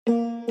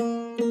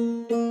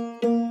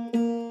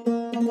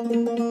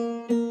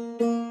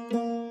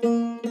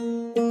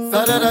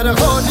तरर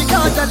होलिका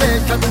जले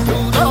शत्रु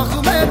राख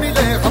में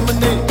मिले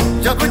हमने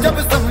जब जब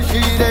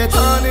शमशीरें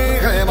ताने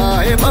है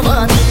माए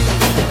भवानी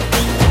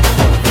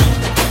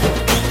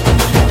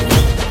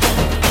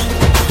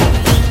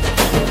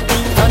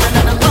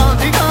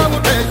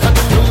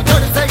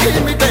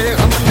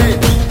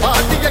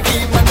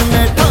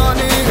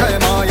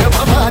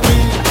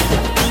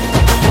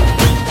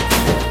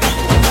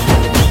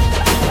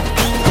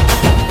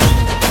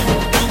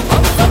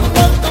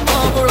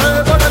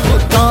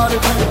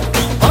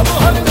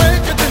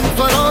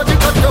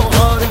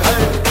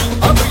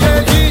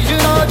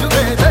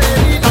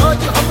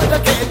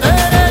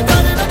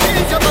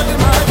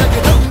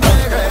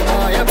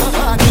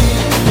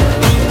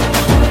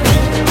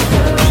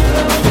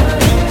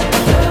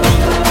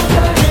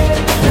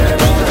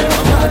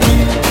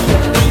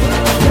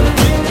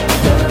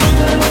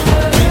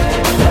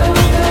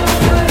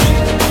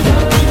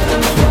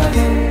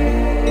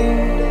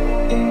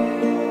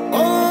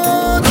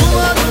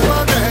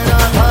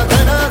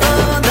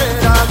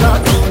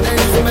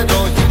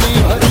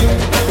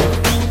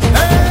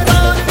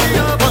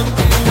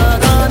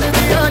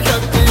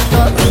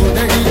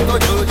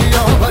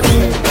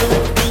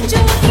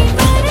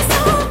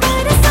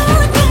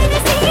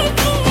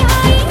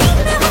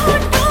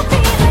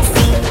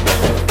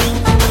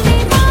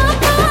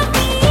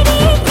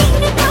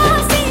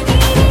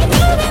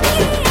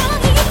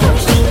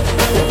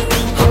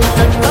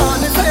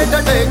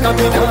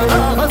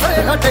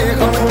हटे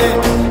हमने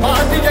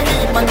बात यही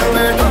मन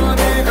में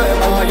डाले गए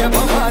माय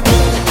भवानी।